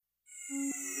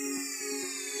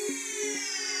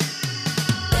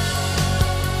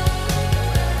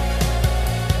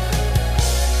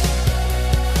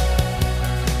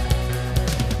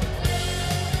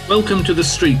Welcome to the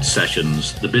Streets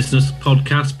Sessions, the business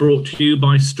podcast brought to you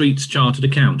by Streets Chartered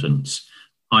Accountants.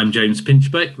 I'm James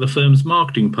Pinchbeck, the firm's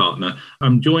marketing partner.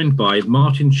 I'm joined by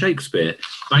Martyn Shakespear,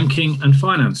 Banking and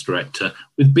Finance Director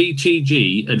with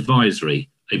BTG Advisory,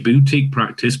 a boutique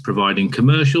practice providing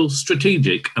commercial,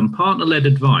 strategic and partner-led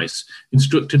advice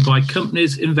instructed by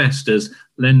companies, investors,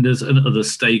 lenders and other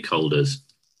stakeholders.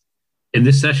 In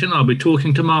this session, I'll be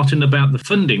talking to Martyn about the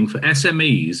funding for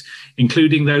SMEs,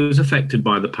 including those affected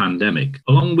by the pandemic,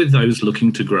 along with those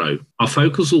looking to grow. Our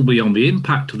focus will be on the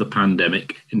impact of the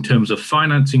pandemic in terms of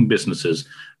financing businesses,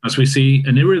 as we see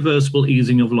an irreversible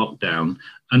easing of lockdown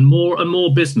and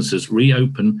more businesses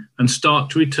reopen and start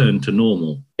to return to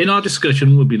normal. In our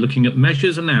discussion, we'll be looking at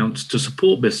measures announced to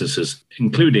support businesses,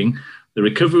 including the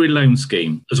Recovery Loan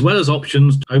Scheme, as well as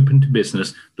options open to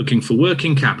business looking for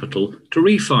working capital to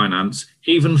refinance,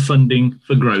 even funding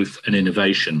for growth and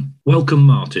innovation. Welcome,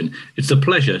 Martyn. It's a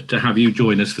pleasure to have you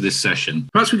join us for this session.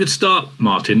 Perhaps we could start,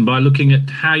 Martyn, by looking at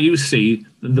how you see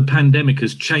that the pandemic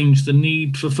has changed the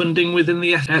need for funding within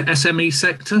the SME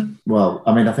sector. Well,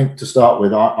 I think to start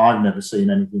with, I've never seen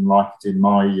anything like it in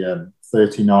my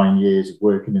 39 years of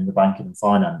working in the banking and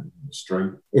finance industry.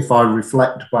 If I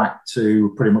reflect back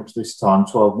to pretty much this time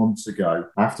 12 months ago,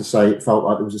 I have to say it felt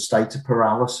like there was a state of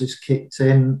paralysis kicked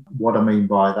in. What I mean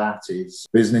by that is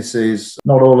businesses,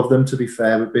 not all of them to be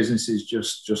fair, but businesses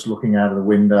just looking out of the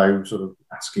window, sort of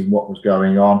asking what was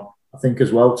going on. I think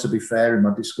as well, to be fair, in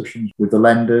my discussions with the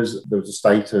lenders, there was a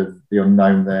state of the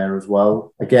unknown there as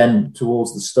well. Again,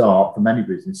 towards the start, for many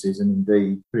businesses, and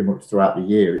indeed pretty much throughout the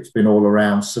year, it's been all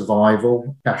around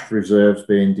survival, cash reserves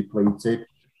being depleted.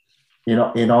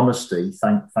 In honesty,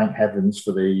 thank heavens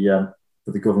for the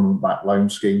government-backed loan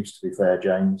schemes, to be fair,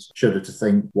 James. Shudder to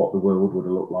think what the world would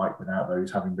have looked like without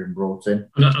those having been brought in.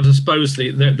 And I suppose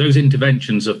those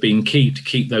interventions have been key to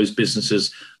keep those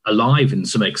businesses alive in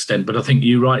some extent. But I think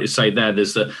you're right to say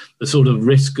there's the sort of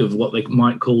risk of what they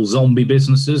might call zombie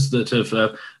businesses that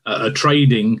are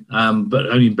trading, but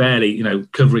only barely,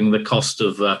 covering the cost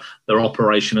of their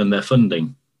operation and their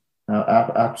funding.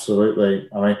 Absolutely.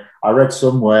 I read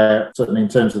somewhere, certainly in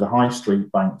terms of the high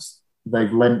street banks,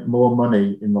 they've lent more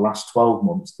money in the last 12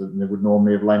 months than they would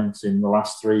normally have lent in the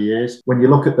last 3 years. When you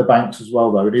look at the banks as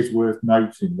well, though, it is worth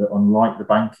noting that unlike the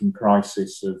banking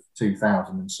crisis of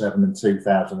 2007 and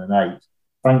 2008,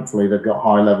 thankfully, they've got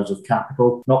high levels of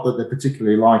capital. Not that they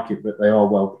particularly like it, but they are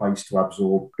well placed to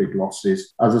absorb big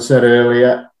losses. As I said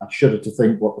earlier, I shudder to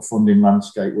think what the funding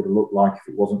landscape would have looked like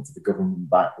if it wasn't for the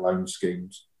government-backed loan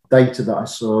schemes. Data that I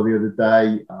saw the other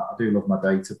day, I do love my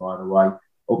data, by the way,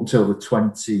 up until the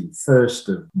 21st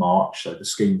of March, so the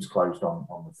scheme's closed on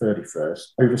the 31st,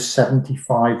 over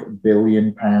 £75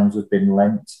 billion have been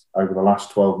lent over the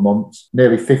last 12 months.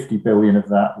 Nearly 50 billion of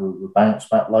that were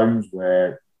bounce-back loans,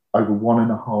 where over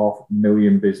 1.5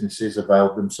 million businesses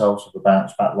availed themselves of a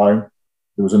bounce-back loan.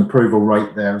 There was an approval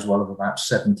rate there as well of about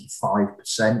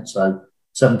 75%, so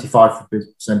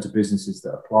 75% of businesses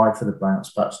that applied for the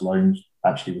bounce-back loans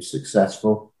actually was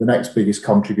successful. The next biggest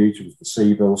contributor was the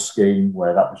CBIL scheme,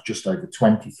 where that was just over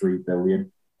 23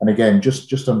 billion. And again,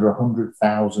 just under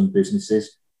 100,000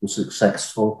 businesses were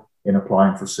successful in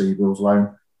applying for a CBILS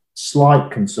loan.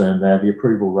 Slight concern there, the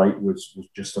approval rate was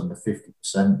just under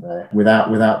 50% there.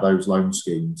 Without those loan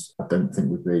schemes, I don't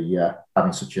think we'd be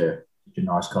having such a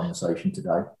nice conversation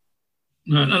today.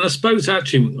 And I suppose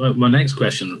actually my next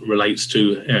question relates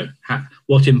to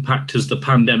what impact has the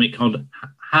pandemic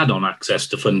had on access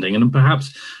to funding, and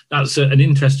perhaps that's an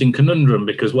interesting conundrum,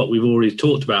 because what we've already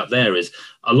talked about there is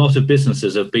a lot of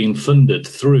businesses have been funded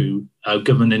through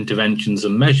government interventions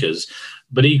and measures,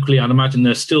 but equally I'd imagine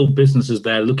there's still businesses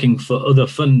there looking for other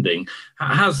funding.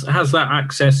 Has that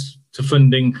access to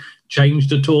funding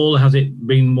changed at all? Has it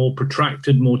been more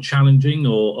protracted, more challenging,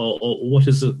 or what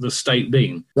has the state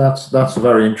been? That's a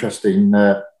very interesting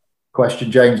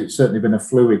question, James. It's certainly been a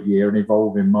fluid year, an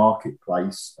evolving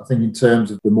marketplace. I think in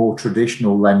terms of the more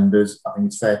traditional lenders, I think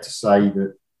it's fair to say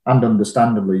that, and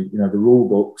understandably, the rule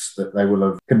books that they will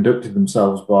have conducted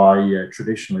themselves by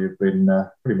traditionally have been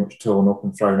pretty much torn up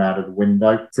and thrown out of the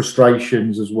window.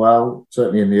 Frustrations as well.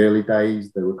 Certainly in the early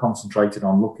days, they were concentrated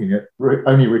on looking at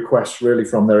only requests really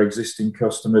from their existing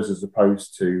customers as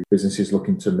opposed to businesses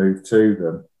looking to move to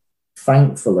them.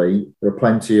 Thankfully, there are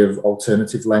plenty of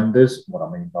alternative lenders. What I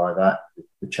mean by that,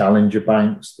 the challenger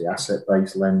banks, the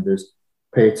asset-based lenders,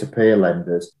 peer-to-peer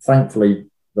lenders. Thankfully,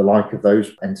 the like of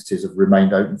those entities have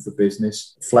remained open for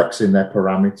business, flexing their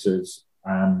parameters.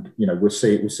 And, we're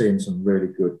seeing some really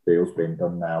good deals being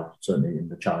done now, certainly in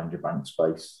the challenger bank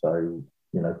space. So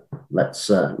let's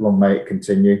long may it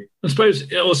continue. I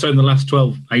suppose also in the last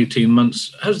 12, 18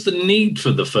 months, has the need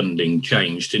for the funding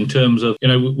changed in terms of,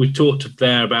 we talked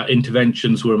there about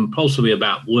interventions were possibly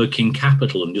about working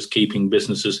capital and just keeping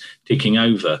businesses ticking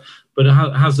over. But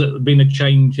has there been a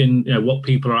change in what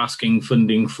people are asking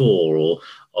funding for,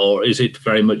 or is it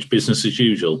very much business as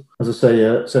usual? As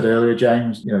I said earlier,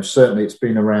 James, certainly it's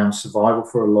been around survival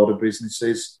for a lot of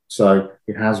businesses. So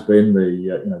it has been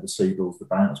the CBILS, the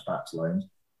bounce backs loans.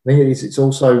 I think it's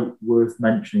also worth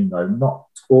mentioning, though, not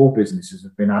all businesses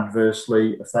have been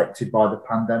adversely affected by the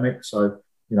pandemic. So,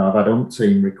 I've had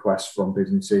umpteen requests from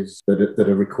businesses that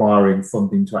are requiring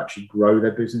funding to actually grow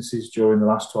their businesses during the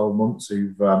last 12 months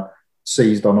who've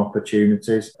seized on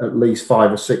opportunities. At least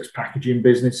 5 or 6 packaging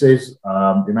businesses,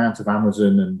 the amount of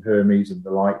Amazon and Hermes and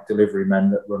the like delivery men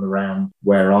that run around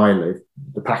where I live,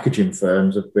 the packaging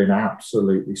firms have been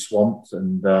absolutely swamped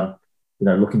and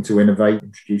looking to innovate,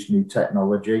 introduce new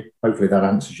technology. Hopefully that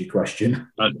answers your question.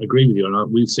 I agree with you.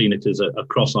 And we've seen it as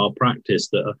across our practice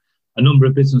that a number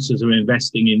of businesses are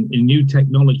investing in new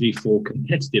technology for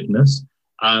competitiveness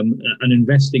and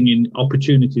investing in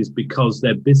opportunities because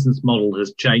their business model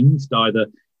has changed. Either,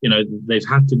 they've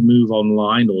had to move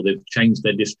online or they've changed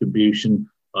their distribution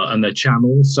and their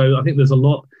channels. So I think there's a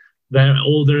lot there,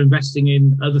 or they're investing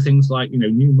in other things like,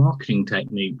 new marketing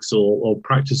techniques or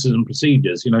practices and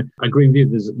procedures. I agree with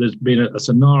you. There's been a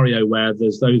scenario where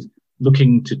there's those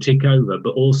looking to tick over, but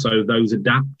also those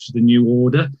adapt to the new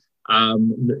order.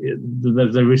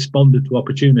 They responded to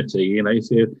opportunity,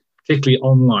 particularly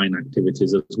online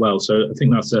activities as well. So I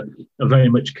think that's a very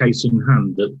much case in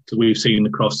hand that we've seen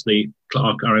across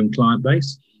our own client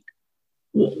base.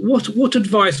 What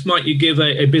advice might you give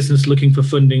a business looking for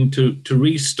funding to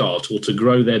restart or to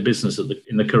grow their business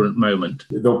in the current moment?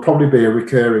 There'll probably be a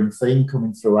recurring theme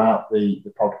coming throughout the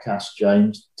podcast,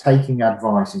 James. Taking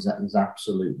advice is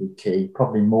absolutely key,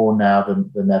 probably more now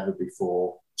than ever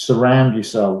before. Surround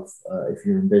yourself, if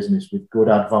you're in business, with good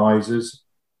advisors.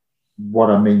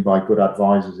 What I mean by good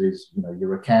advisors is,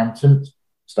 your accountant,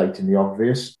 stating the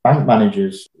obvious. Bank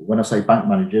managers, when I say bank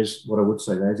managers, what I would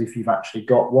say there is if you've actually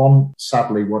got one,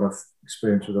 sadly, what I've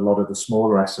experienced with a lot of the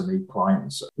smaller SME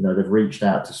clients, they've reached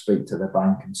out to speak to their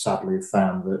bank and sadly have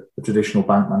found that the traditional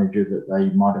bank manager that they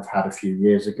might have had a few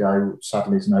years ago,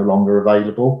 sadly is no longer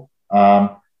available.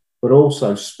 But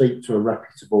also speak to a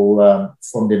reputable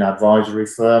funding advisory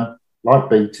firm like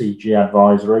BTG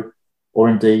Advisory, or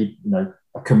indeed,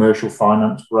 a commercial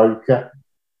finance broker.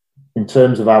 In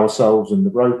terms of ourselves and the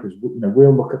brokers,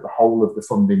 we'll look at the whole of the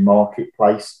funding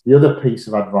marketplace. The other piece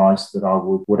of advice that I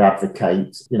would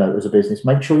advocate, as a business,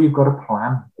 make sure you've got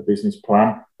a business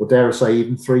plan, or dare I say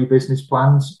even 3 business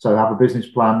plans. So have a business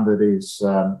plan that is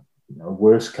a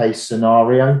worst case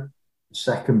scenario. The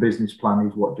second business plan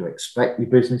is what do you expect your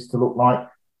business to look like?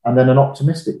 And then an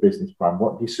optimistic business plan.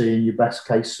 What do you see in your best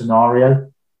case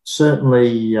scenario?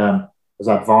 Certainly, as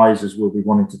advisors, we'll be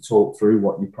wanting to talk through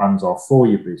what your plans are for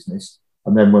your business.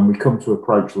 And then when we come to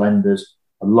approach lenders,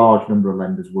 a large number of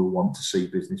lenders will want to see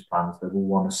business plans. They will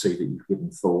want to see that you've given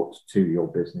thought to your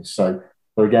business. So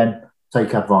again,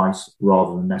 take advice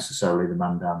rather than necessarily the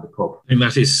man down the pub. I think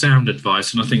that is sound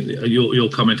advice. And I think your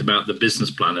comment about the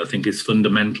business plan, I think, is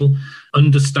fundamental.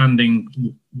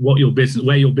 Understanding where your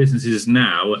business is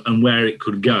now and where it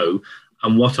could go,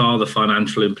 and what are the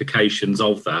financial implications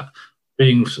of that.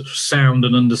 Being sound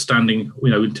and understanding,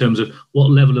 in terms of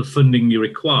what level of funding you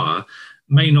require,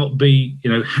 may not be,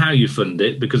 how you fund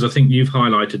it, because I think you've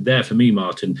highlighted there for me,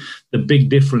 Martyn, the big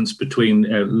difference between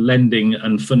lending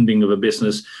and funding of a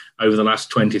business over the last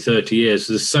 20, 30 years.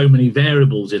 There's so many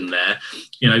variables in there,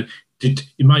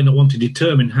 you might not want to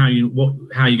determine how you're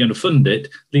going to fund it.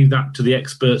 Leave that to the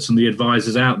experts and the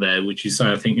advisors out there, which you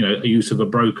say, I think, a use of a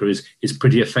broker is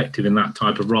pretty effective in that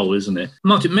type of role, isn't it?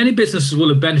 Martyn, many businesses will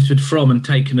have benefited from and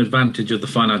taken advantage of the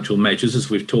financial measures,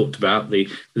 as we've talked about, the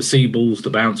CBILS,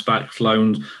 the bounce back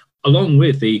loans, along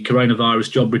with the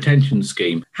coronavirus job retention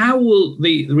scheme. How will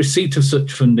the receipt of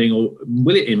such funding, or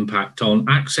will it impact on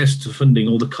access to funding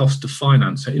or the cost of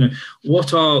finance?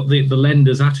 What are the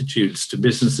lenders' attitudes to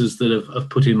businesses that have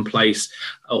put in place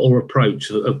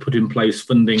have put in place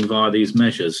funding via these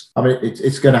measures? I mean,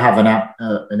 it's going to have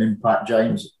an impact,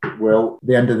 James. It will. At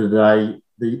the end of the day,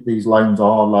 these loans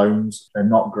are loans. They're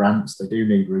not grants. They do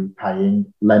need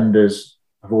repaying. Lenders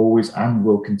have always and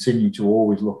will continue to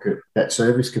always look at debt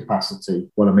service capacity.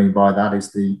 What I mean by that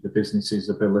is the business's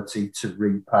ability to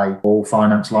repay all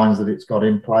finance lines that it's got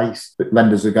in place. But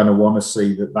lenders are going to want to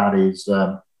see that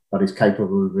is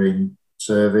capable of being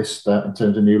serviced in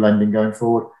terms of new lending going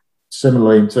forward.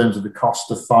 Similarly, in terms of the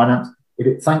cost of finance,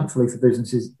 Thankfully for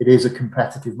businesses, it is a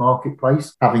competitive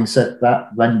marketplace. Having said that,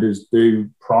 lenders do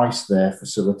price their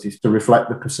facilities to reflect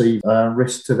the perceived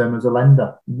risk to them as a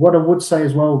lender. What I would say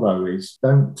as well, though, is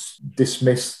don't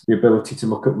dismiss the ability to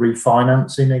look at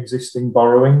refinancing existing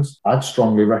borrowings. I'd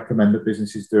strongly recommend that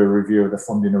businesses do a review of their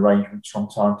funding arrangements from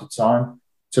time to time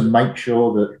to make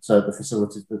sure that the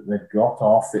facilities that they've got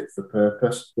are fit for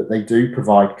purpose, that they do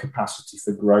provide capacity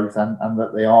for growth, and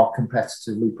that they are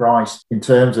competitively priced. In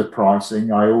terms of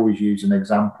pricing, I always use an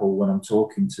example when I'm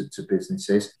talking to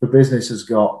businesses. If a business has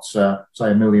got, say,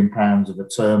 £1 million of a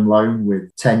term loan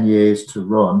with 10 years to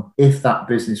run, if that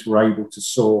business were able to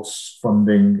source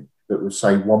funding that was,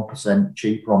 say, 1%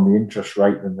 cheaper on the interest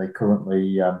rate than they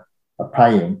currently are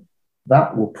paying,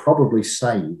 that will probably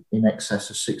save in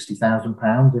excess of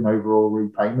 £60,000 in overall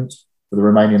repayments for the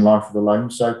remaining life of the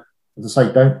loan. So, as I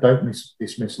say, don't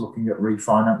dismiss looking at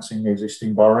refinancing the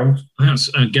existing borrowings. That's,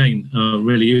 again,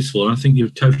 really useful. I think you're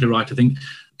totally right. I think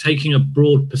taking a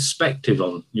broad perspective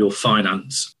on your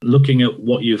finance, looking at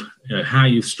what how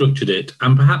you've structured it,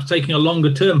 and perhaps taking a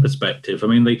longer term perspective. I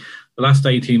mean, the last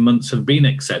 18 months have been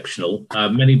exceptional.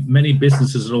 Many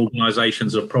businesses and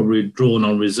organisations have probably drawn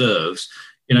on reserves.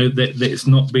 That it's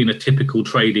not been a typical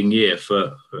trading year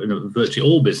for virtually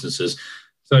all businesses.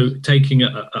 So taking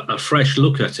a fresh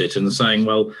look at it and saying,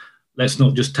 well, let's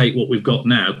not just take what we've got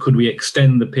now. Could we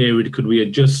extend the period? Could we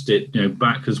adjust it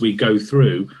back as we go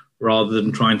through, rather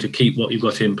than trying to keep what you've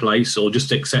got in place or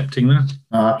just accepting that?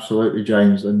 Absolutely,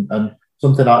 James. And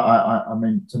something I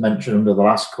meant to mention under the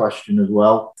last question as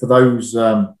well, for those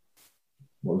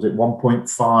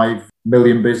 1.5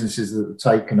 million businesses that have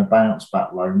taken a bounce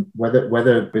back loan,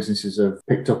 whether businesses have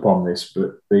picked up on this,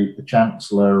 but the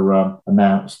Chancellor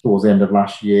announced towards the end of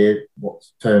last year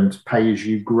what's termed pay as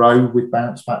you grow with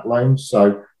bounce back loans.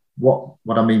 So what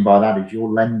I mean by that is your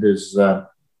lenders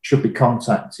should be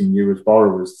contacting you as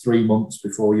borrowers 3 months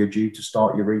before you're due to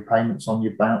start your repayments on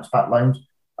your bounce back loans,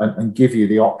 and give you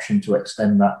the option to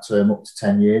extend that term up to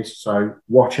 10 years. So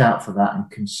watch out for that and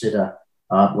consider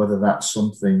whether that's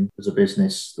something as a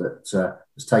business that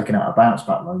has taken out a bounce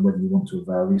back loan, whether you want to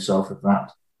avail yourself of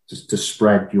that to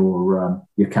spread your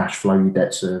cash flow, your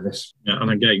debt service. Yeah,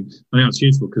 and again, I think that's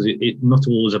useful because it's not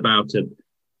always about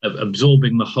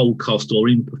absorbing the whole cost or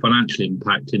financial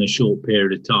impact in a short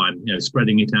period of time.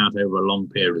 Spreading it out over a long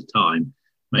period of time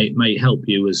may help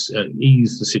you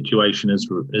ease the situation as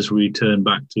we return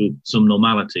back to some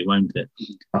normality, won't it?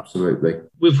 Absolutely.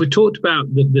 We talked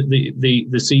about the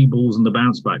CBILS and the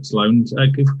bounce backs loans.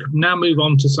 If we could now move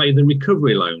on to, say, the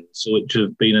recovery loans, which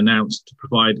have been announced to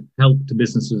provide help to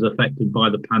businesses affected by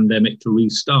the pandemic to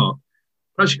restart.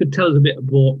 Perhaps you could tell us a bit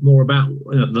more about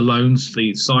the loans,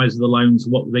 the size of the loans,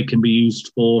 what they can be used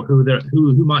for, who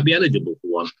might be eligible for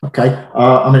one. Okay.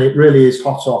 It really is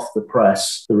hot off the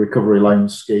press. The recovery loan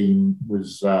scheme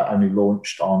was only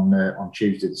launched on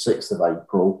Tuesday, the 6th of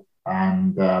April.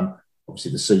 And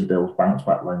obviously the CBILS, bounce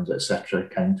back loans, etc.,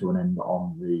 came to an end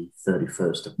on the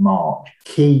 31st of March.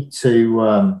 Key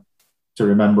to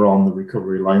remember on the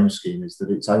recovery loan scheme is that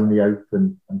it's only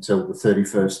open until the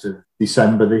 31st of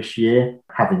December this year.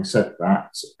 Having said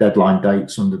that, deadline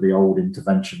dates under the old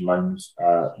intervention loans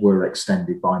were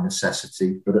extended by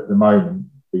necessity, but at the moment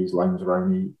these loans are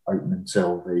only open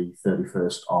until the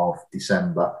 31st of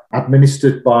December.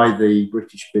 Administered by the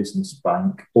British Business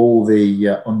Bank, all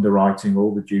the underwriting,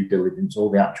 all the due diligence,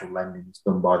 all the actual lending is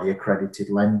done by the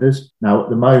accredited lenders. Now, at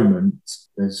the moment,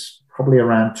 there's probably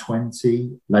around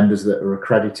 20 lenders that are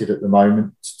accredited at the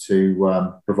moment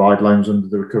to provide loans under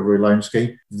the recovery loan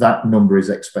scheme. That number is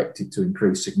expected to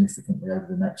increase significantly over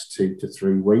the next 2 to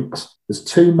 3 weeks. There's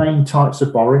two main types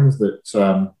of borrowings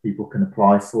that people can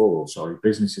apply for,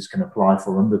 businesses can apply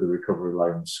for under the recovery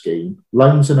loan scheme.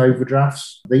 Loans and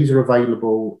overdrafts. These are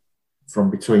available from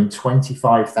between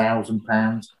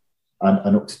 £25,000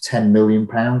 and up to £10 million.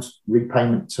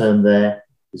 Repayment term there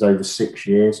is over 6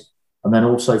 years. And then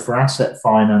also for asset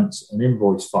finance and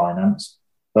invoice finance,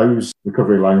 those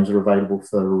recovery loans are available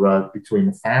for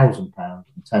between £1,000 and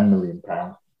 £10 million,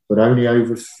 but only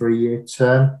over a 3-year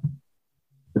term.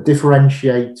 The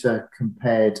differentiator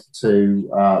compared to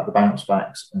the bounce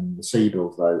backs and the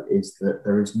CBILS, though, is that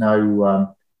there is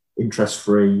no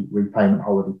interest-free repayment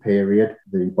holiday period.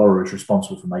 The borrower is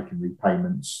responsible for making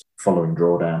repayments following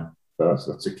drawdown. So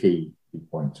that's a key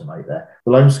point to make there.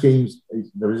 The loan schemes,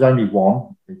 there is only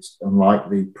one. It's unlike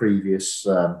the previous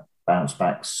bounce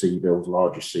backs, CBILS,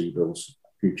 larger CBILS,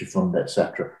 future fund,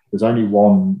 etc. There's only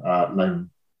one loan,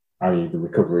 i.e. the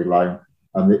recovery loan,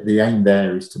 and the aim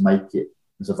there is to make it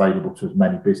as available to as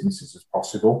many businesses as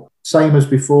possible. Same as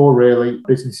before, really.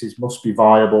 Businesses must be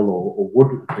viable or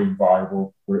would have been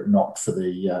viable were it not for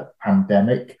the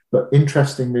pandemic. But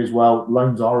interestingly as well,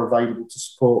 loans are available to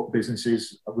support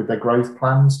businesses with their growth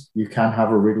plans. You can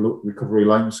have a recovery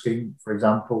loan scheme, for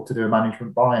example, to do a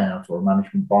management buyout or a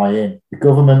management buy-in. The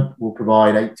government will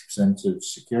provide 80% of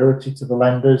security to the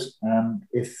lenders. And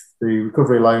if the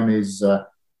recovery loan is up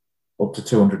to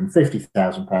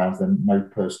 £250,000, then no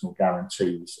personal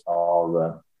guarantees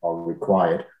are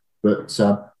required. But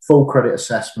full credit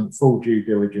assessment, full due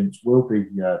diligence will be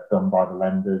done by the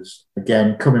lenders.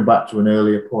 Again, coming back to an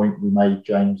earlier point we made,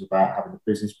 James, about having a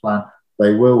business plan,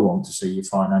 they will want to see your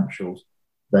financials.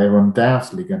 They're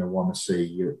undoubtedly going to want to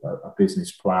see a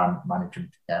business plan,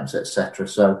 management accounts, etc.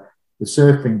 So we're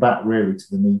circling back really to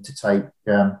the need to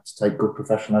take good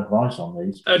professional advice on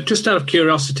these. Just out of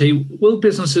curiosity, will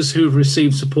businesses who've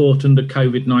received support under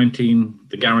COVID-19,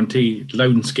 the guarantee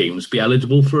loan schemes, be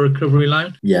eligible for a recovery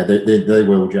loan? Yeah, they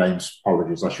will, James.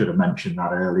 Apologies, I should have mentioned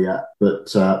that earlier.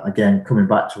 But again, coming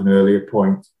back to an earlier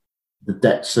point, the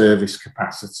debt service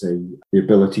capacity, the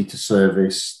ability to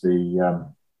service the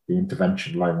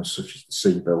intervention loans such as the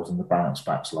C-bills and the bounce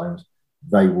backs loans,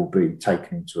 they will be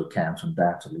taken into account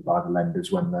undoubtedly by the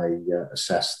lenders when they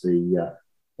assess the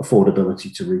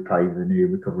affordability to repay the new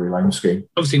recovery loan scheme.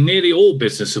 Obviously, nearly all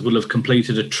businesses will have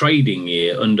completed a trading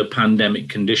year under pandemic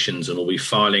conditions and will be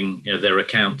filing their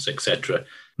accounts, etc.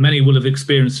 Many will have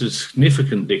experienced a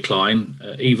significant decline,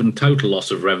 even total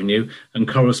loss of revenue and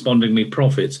correspondingly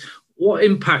profits. What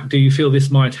impact do you feel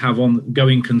this might have on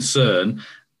going concern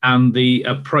and the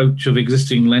approach of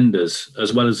existing lenders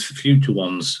as well as future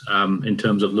ones in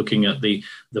terms of looking at the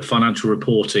financial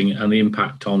reporting and the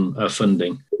impact on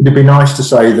funding? It'd be nice to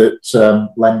say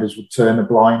that lenders would turn a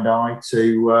blind eye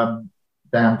to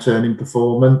downturn in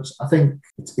performance. I think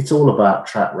it's all about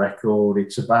track record.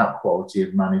 It's about quality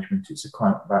of management. It's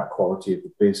about quality of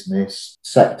the business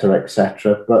sector,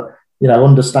 etc. But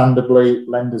understandably,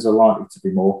 lenders are likely to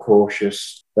be more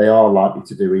cautious. They are likely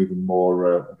to do even more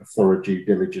of a thorough due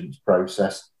diligence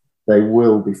process. They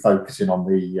will be focusing on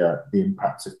the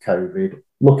impacts of COVID,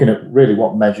 looking at really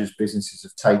what measures businesses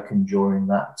have taken during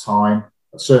that time.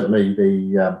 Certainly,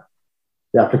 the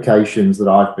applications that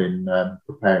I've been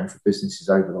preparing for businesses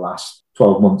over the last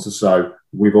 12 months or so,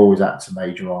 we've always had to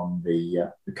major on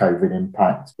the COVID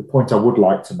impact. The point I would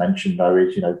like to mention, though,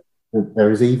 is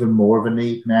there is even more of a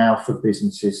need now for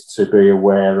businesses to be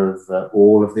aware of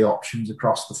all of the options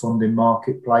across the funding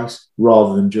marketplace,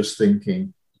 rather than just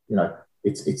thinking,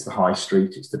 it's the high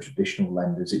street, it's the traditional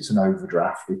lenders, it's an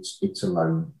overdraft, it's a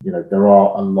loan. There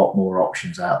are a lot more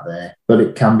options out there, but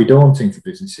it can be daunting for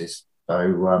businesses.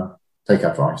 So take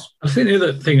advice. I think the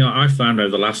other thing I found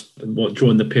over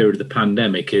during the period of the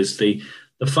pandemic is the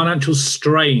financial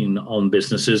strain on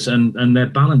businesses and their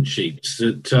balance sheets.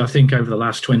 That I think over the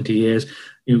last 20 years,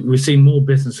 we've seen more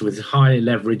businesses with high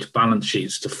leverage balance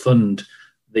sheets to fund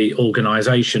the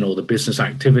organisation or the business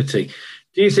activity.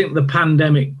 Do you think the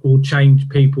pandemic will change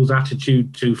people's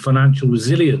attitude to financial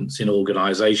resilience in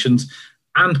organisations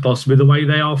and possibly the way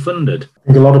they are funded? I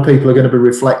think a lot of people are going to be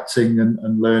reflecting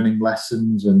and learning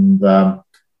lessons and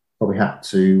probably had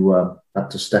to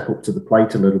step up to the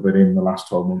plate a little bit in the last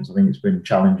 12 months. I think it's been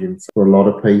challenging for a lot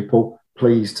of people.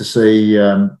 Pleased to see,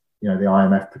 the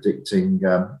IMF predicting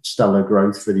stellar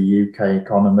growth for the UK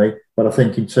economy. But I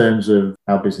think in terms of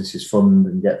how businesses fund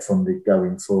and get funded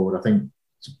going forward, I think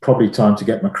it's probably time to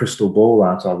get my crystal ball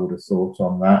out, I would have thought,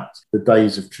 on that. The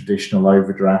days of traditional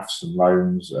overdrafts and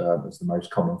loans as the most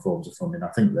common forms of funding, I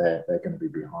think they're going to be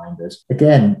behind us.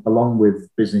 Again, along with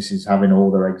businesses having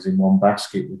all their eggs in one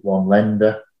basket with one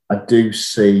lender, I do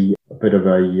see a bit of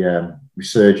a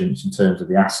resurgence in terms of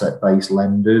the asset-based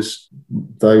lenders.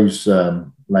 Those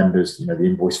lenders, the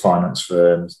invoice finance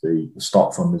firms, the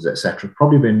stock funders, etc., have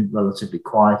probably been relatively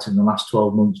quiet in the last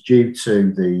 12 months due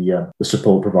to the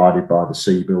support provided by the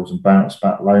C-bills and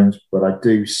bounce-back loans. But I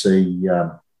do see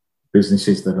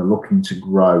businesses that are looking to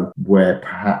grow where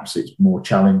perhaps it's more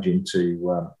challenging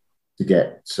to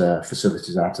get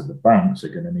facilities out of the banks are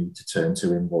going to need to turn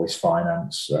to invoice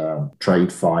finance,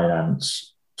 trade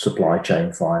finance, supply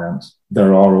chain finance.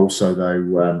 There are also,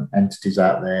 though, entities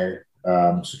out there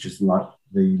such as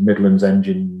the Midlands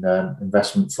Engine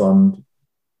Investment Fund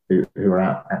who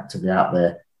are actively out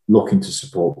there looking to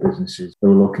support businesses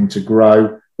who are looking to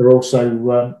grow. There are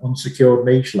also unsecured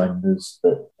niche lenders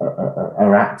that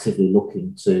are actively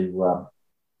looking to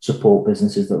support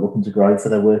businesses that are looking to grow for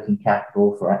their working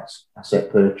capital, for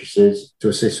asset purchases, to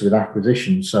assist with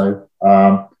acquisitions. So,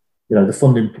 the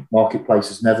funding marketplace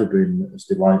has never been as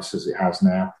device as it has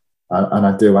now. And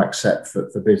I do accept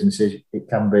for businesses, it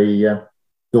can be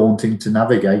daunting to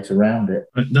navigate around it.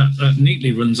 That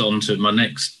neatly runs on to my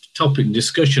next topic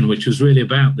discussion, which was really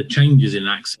about the changes in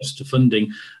access to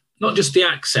funding. Not just the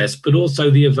access, but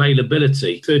also the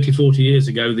availability. 30, 40 years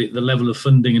ago, the level of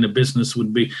funding in a business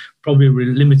would be probably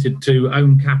limited to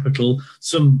own capital,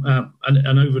 some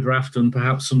an overdraft and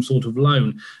perhaps some sort of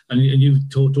loan. And you've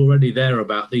talked already there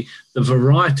about the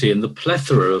variety and the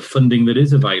plethora of funding that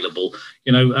is available,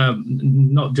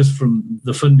 not just from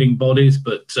the funding bodies,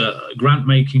 but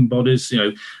grant-making bodies,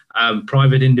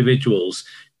 private individuals.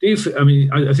 I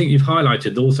think you've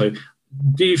highlighted also,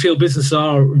 do you feel businesses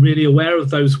are really aware of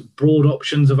those broad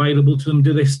options available to them?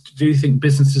 Do you think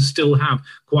businesses still have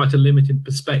quite a limited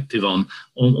perspective on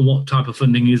what type of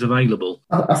funding is available?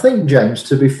 I think, James,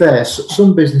 to be fair,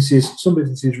 some businesses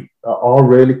are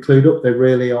really clued up. They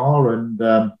really are, and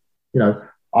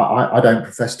I don't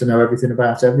profess to know everything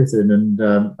about everything, and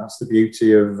that's the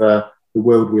beauty of the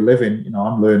world we live in.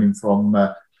 I'm learning from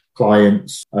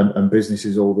clients and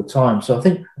businesses all the time. So I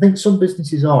think some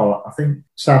businesses are. I think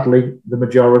sadly the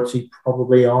majority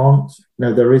probably aren't.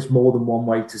 There is more than one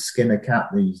way to skin a cat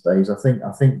these days. I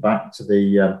think back to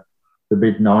the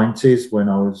mid-90s when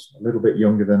I was a little bit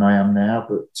younger than I am now,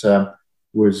 but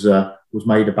was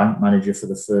made a bank manager for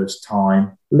the first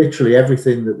time. Literally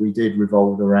everything that we did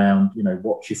revolved around,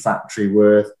 what's your factory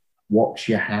worth? What's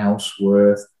your house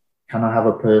worth? Can I have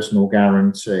a personal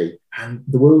guarantee? And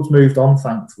the world's moved on,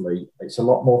 thankfully. It's a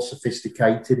lot more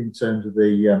sophisticated in terms of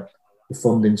the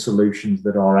funding solutions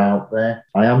that are out there.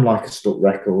 I am like a stuck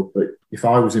record, but if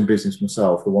I was in business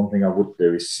myself, the one thing I would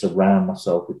do is surround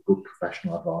myself with good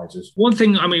professional advisors. One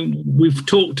thing, we've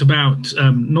talked about,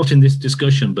 not in this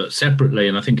discussion, but separately,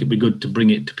 and I think it'd be good to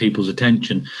bring it to people's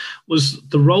attention, was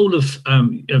the role of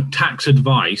tax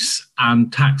advice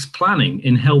and tax planning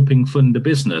in helping fund a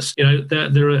business.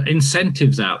 There are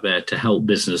incentives out there to help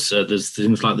business. There's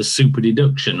things like the super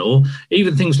deduction, or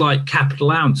even things like capital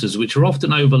allowances, which are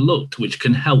often overlooked, which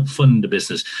can help fund a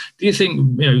business. Do you think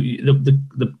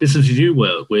the businesses you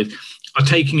work with are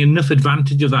taking enough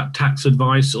advantage of that tax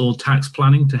advice or tax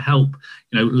planning to help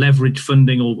leverage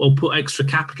funding or put extra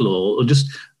capital or just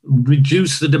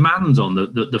reduce the demands on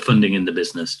the funding in the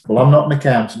business? Well, I'm not an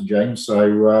accountant, James,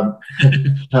 so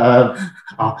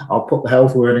I'll put the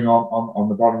health warning on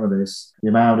the bottom of this. The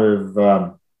amount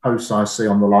of posts I see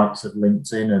on the likes of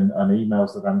LinkedIn and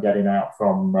emails that I'm getting out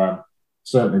from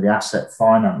certainly the asset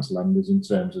finance lenders in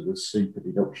terms of the super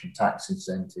deduction tax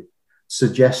incentive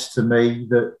suggests to me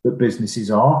that businesses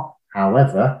are.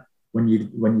 However, when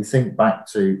you think back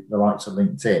to the likes of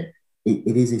LinkedIn,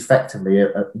 it is effectively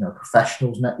a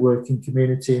professionals networking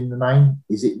community in the main.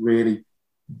 Is it really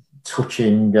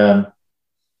touching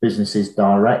businesses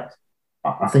direct?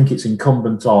 I think it's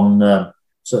incumbent on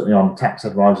certainly on tax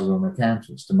advisors and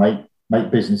accountants to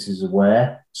make businesses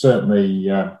aware. Certainly,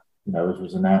 as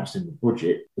was announced in the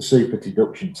budget, the super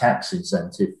deduction tax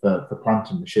incentive for plant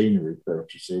and machinery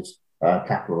purchases,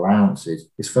 capital allowances,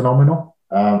 is phenomenal.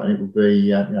 And it would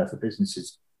be, if a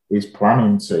business is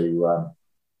planning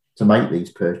to make these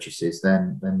purchases,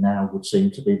 then now would seem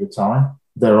to be the time.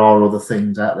 There are other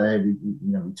things out there.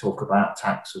 We talk about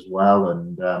tax as well,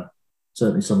 and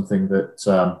certainly something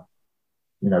that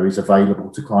is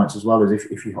available to clients as well. As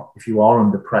if you are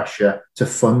under pressure to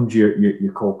fund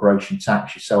your corporation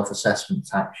tax, your self-assessment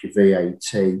tax, your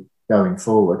VAT going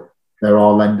forward, there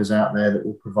are lenders out there that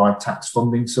will provide tax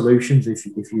funding solutions if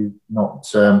you're not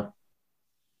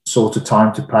sort of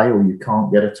time to pay, or you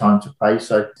can't get a time to pay.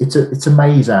 So it's a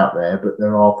maze out there, but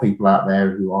there are people out there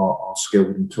who are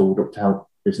skilled and tooled up to help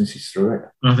businesses through it.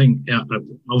 I think,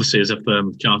 obviously, as a firm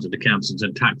of chartered accountants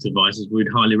and tax advisors, we'd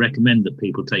highly recommend that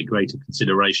people take greater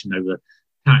consideration over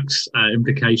tax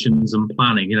implications and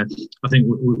planning. I think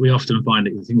we often find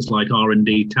that things like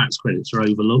R&D tax credits are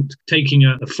overlooked. Taking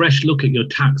a fresh look at your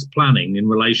tax planning in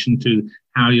relation to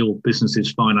how your business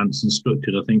is financed and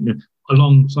structured, I think,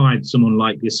 alongside someone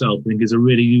like yourself, I think is a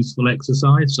really useful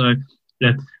exercise. So,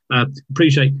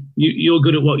 appreciate you're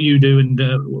good at what you do, and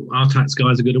our tax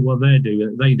guys are good at what they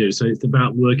do. So it's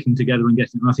about working together and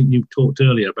getting. I think you've talked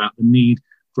earlier about the need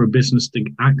for a business to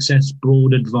access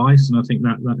broad advice, and I think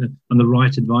that and the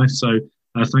right advice. So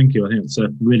thank you. I think it's a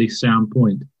really sound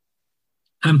point.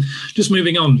 Just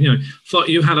moving on,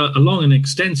 you had a long and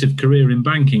extensive career in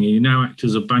banking, and you now act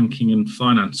as a banking and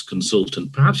finance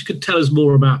consultant. Perhaps you could tell us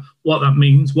more about what that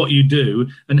means, what you do,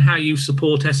 and how you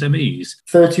support SMEs.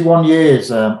 31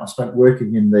 years I spent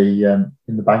working in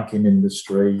the banking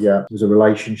industry. Was a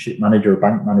relationship manager, a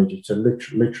bank manager to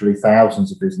literally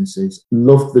thousands of businesses.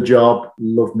 Loved the job,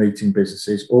 loved meeting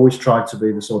businesses. Always tried to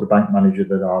be the sort of bank manager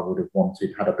that I would have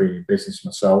wanted had I been in business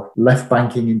myself. Left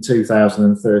banking in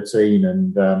 2013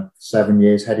 and 7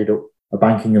 years headed up a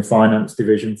banking and finance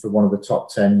division for one of the top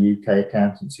 10 UK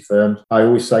accountancy firms. I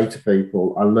always say to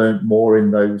people, I learned more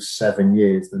in those 7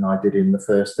 years than I did in the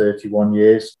first 31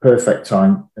 years. Perfect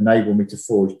time, enabled me to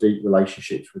forge deep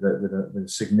relationships with a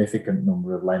significant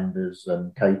number of lenders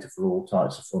and cater for all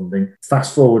types of funding.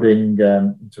 Fast forwarding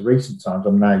into recent times,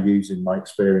 I'm now using my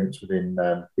experience within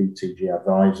BTG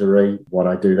Advisory. What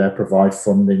I do there, provide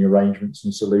funding arrangements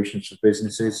and solutions for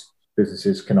businesses.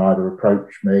 Businesses can either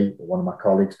approach me or one of my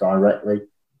colleagues directly,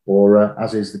 or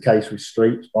as is the case with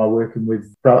Streets, by working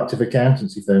with proactive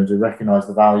accountancy firms who recognise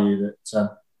the value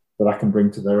that I can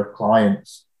bring to their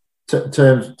clients.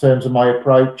 Terms of my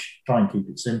approach, try and keep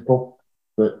it simple,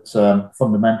 but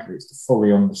fundamentally it's to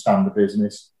fully understand the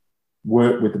business,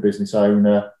 work with the business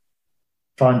owner,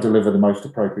 try and deliver the most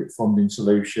appropriate funding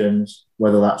solutions,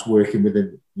 whether that's working with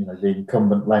the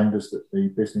incumbent lenders that the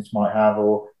business might have,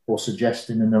 or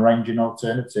suggesting and arranging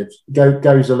alternatives.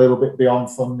 Goes a little bit beyond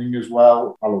funding as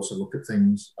well. I'll also look at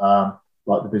things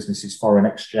like the business's foreign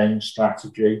exchange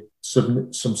strategy,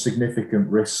 some significant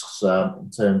risks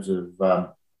in terms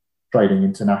of trading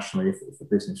internationally if the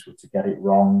business were to get it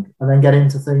wrong, and then get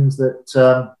into things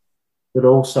that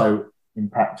also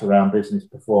impact around business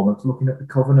performance, looking at the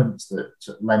covenants that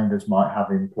lenders might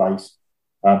have in place.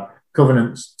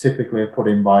 Covenants typically are put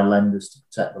in by lenders to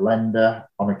protect the lender.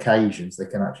 On occasions, they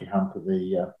can actually hamper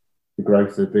the growth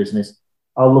of the business.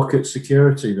 I'll look at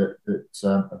security that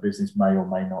a business may or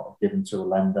may not have given to a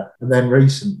lender. And then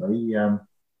recently,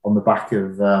 on the back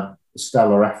of the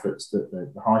stellar efforts that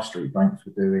the high street banks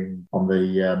were doing on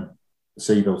the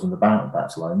CBILS and the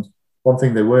bounce-backs loans, one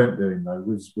thing they weren't doing, though,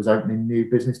 was opening new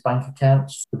business bank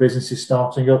accounts for businesses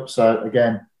starting up. So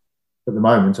again, at the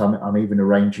moment, I'm even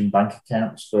arranging bank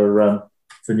accounts for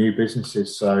new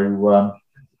businesses. So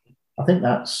I think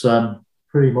that's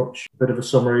pretty much a bit of a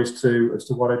summary as to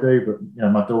what I do.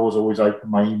 But my door's always open,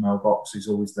 my email box is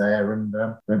always there, and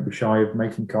don't be shy of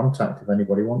making contact if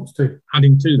anybody wants to.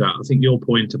 Adding to that, I think your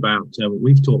point about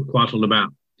we've talked quite a lot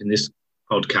about in this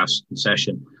podcast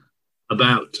session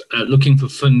about looking for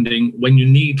funding when you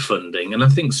need funding, and I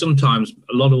think sometimes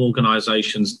a lot of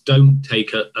organisations don't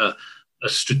take a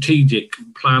strategic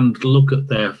planned look at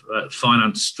their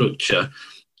finance structure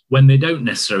when they don't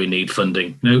necessarily need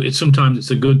funding. Sometimes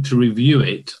it's good to review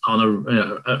it on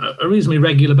a reasonably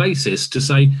regular basis to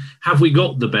say, have we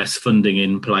got the best funding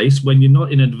in place when you're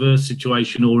not in an adverse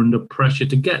situation or under pressure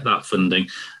to get that funding?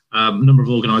 A number of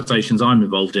organisations I'm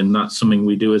involved in, that's something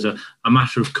we do as a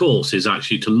matter of course, is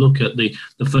actually to look at the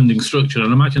funding structure. And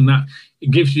I imagine that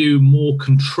it gives you more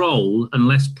control and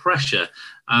less pressure.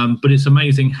 But it's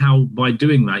amazing how by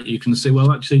doing that, you can say,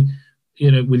 well, actually,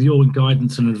 with your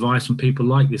guidance and advice from people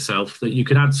like yourself, that you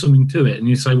could add something to it. And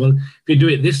you say, well, if you do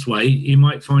it this way, you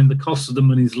might find the cost of the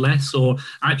money is less, or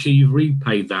actually you've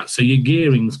repaid that, so your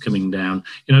gearing's coming down.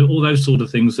 All those sort of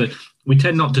things that we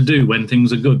tend not to do when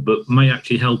things are good, but may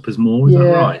actually help us more. Is that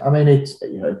right? I mean,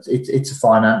 it's a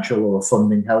financial or a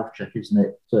funding health check, isn't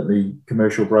it? Certainly,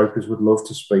 commercial brokers would love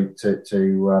to speak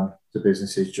to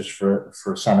businesses just for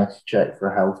a sanity check,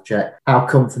 for a health check. How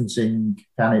comforting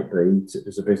can it be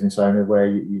as a business owner where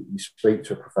you speak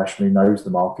to a professional who knows the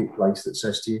marketplace that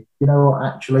says to you, you know what,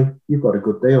 actually, you've got a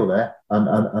good deal there, and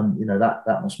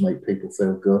that must make people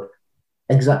feel good.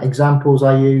 Examples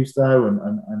I use though,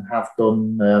 and have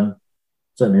done.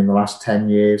 Certainly in the last 10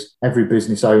 years, every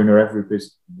business owner, every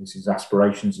business's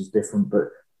aspirations is different. But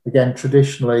again,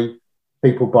 traditionally,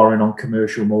 people borrowing on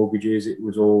commercial mortgages, it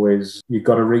was always, you've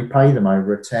got to repay them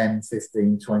over a 10,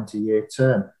 15, 20-year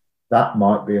term. That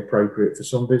might be appropriate for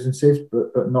some businesses,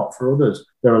 but not for others.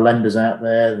 There are lenders out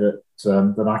there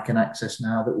that I can access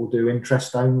now that will do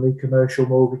interest-only commercial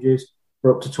mortgages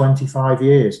for up to 25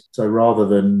 years. So rather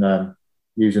than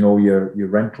using all your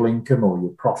rental income or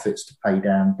your profits to pay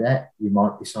down debt, you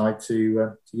might decide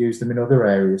to use them in other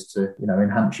areas to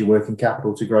enhance your working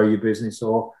capital to grow your business,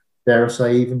 or dare I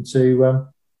say even to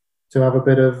have a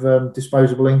bit of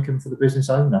disposable income for the business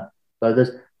owner. So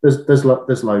there's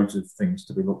loads of things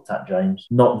to be looked at, James.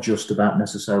 Not just about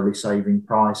necessarily saving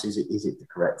price. Is it the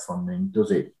correct funding?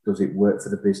 Does it work for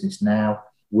the business now?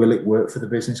 Will it work for the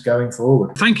business going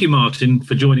forward? Thank you, Martyn,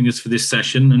 for joining us for this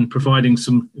session and providing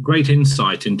some great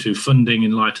insight into funding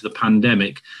in light of the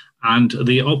pandemic and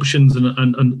the options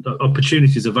and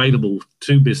opportunities available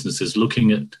to businesses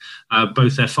looking at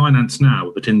both their finance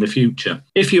now but in the future.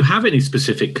 If you have any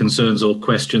specific concerns or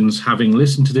questions having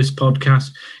listened to this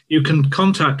podcast, you can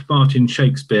contact Martyn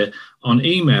Shakespear on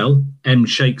email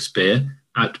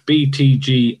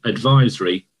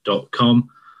mshakespeare@btgadvisory.com,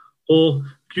 or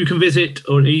you can visit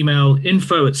or email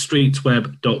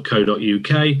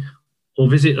info@streetsweb.co.uk, or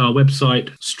visit our website,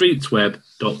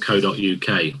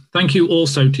 streetsweb.co.uk. Thank you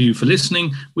also to you for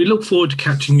listening. We look forward to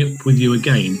catching up with you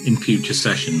again in future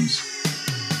sessions.